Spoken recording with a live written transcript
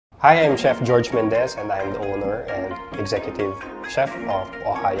Hi, I'm Chef George Mendez and I'm the owner and executive chef of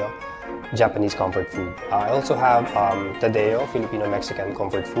Okayu, Japanese comfort food. I also have Tadeo, Filipino-Mexican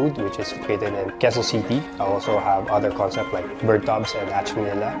comfort food, which is located in Quezon City. I also have other concepts like Bird Tubs and Hatch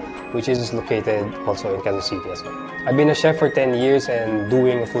Manila, which is located also in Quezon City as well. I've been a chef for 10 years and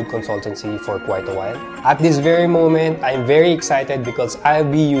doing a food consultancy for quite a while. At this very moment, I'm very excited because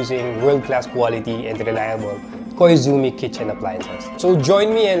I'll be using world-class quality and reliable Koizumi kitchen appliances. So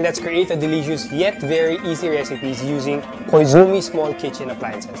join me and let's create a delicious yet very easy recipes using Koizumi small kitchen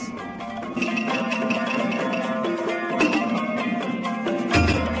appliances.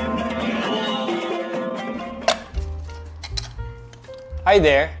 Hi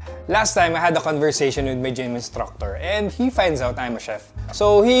there! Last time I had a conversation with my gym instructor and he finds out I'm a chef.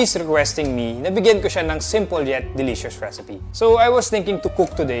 So he is requesting me na bigyan ko siya ng simple yet delicious recipe. So I was thinking to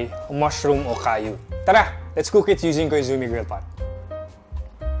cook today mushroom okayu. Tara! Let's cook it using Koizumi grill pot.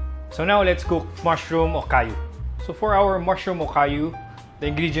 So now let's cook mushroom okayu. So for our mushroom okayu, the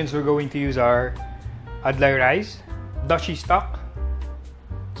ingredients we're going to use are Adlai rice, Dashi stock,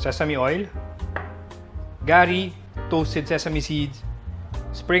 sesame oil, Gari, toasted sesame seeds,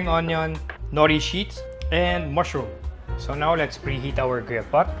 spring onion, Nori sheets, and mushroom. So now let's preheat our grill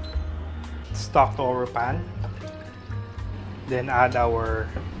pot. Stock to our pan. Then add our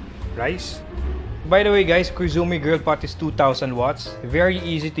rice. By the way guys, Koizumi grill pot is 2000 watts, very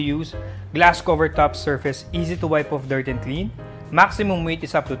easy to use, glass cover top surface, easy to wipe off dirt and clean. Maximum weight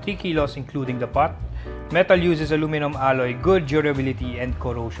is up to 3 kilos including the pot. Metal uses aluminum alloy, good durability and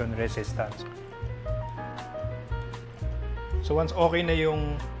corrosion resistance. So once okay na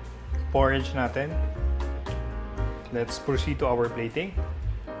yung porridge natin, let's proceed to our plating.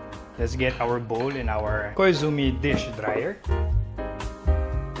 Let's get our bowl in our Koizumi dish dryer.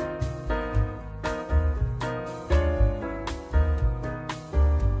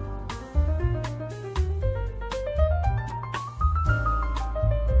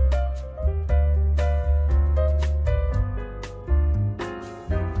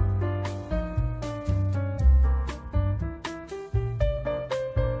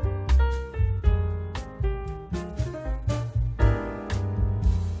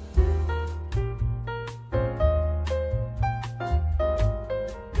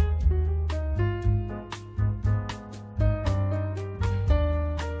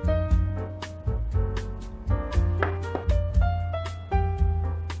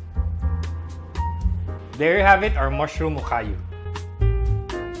 There you have it, our mushroom okayu.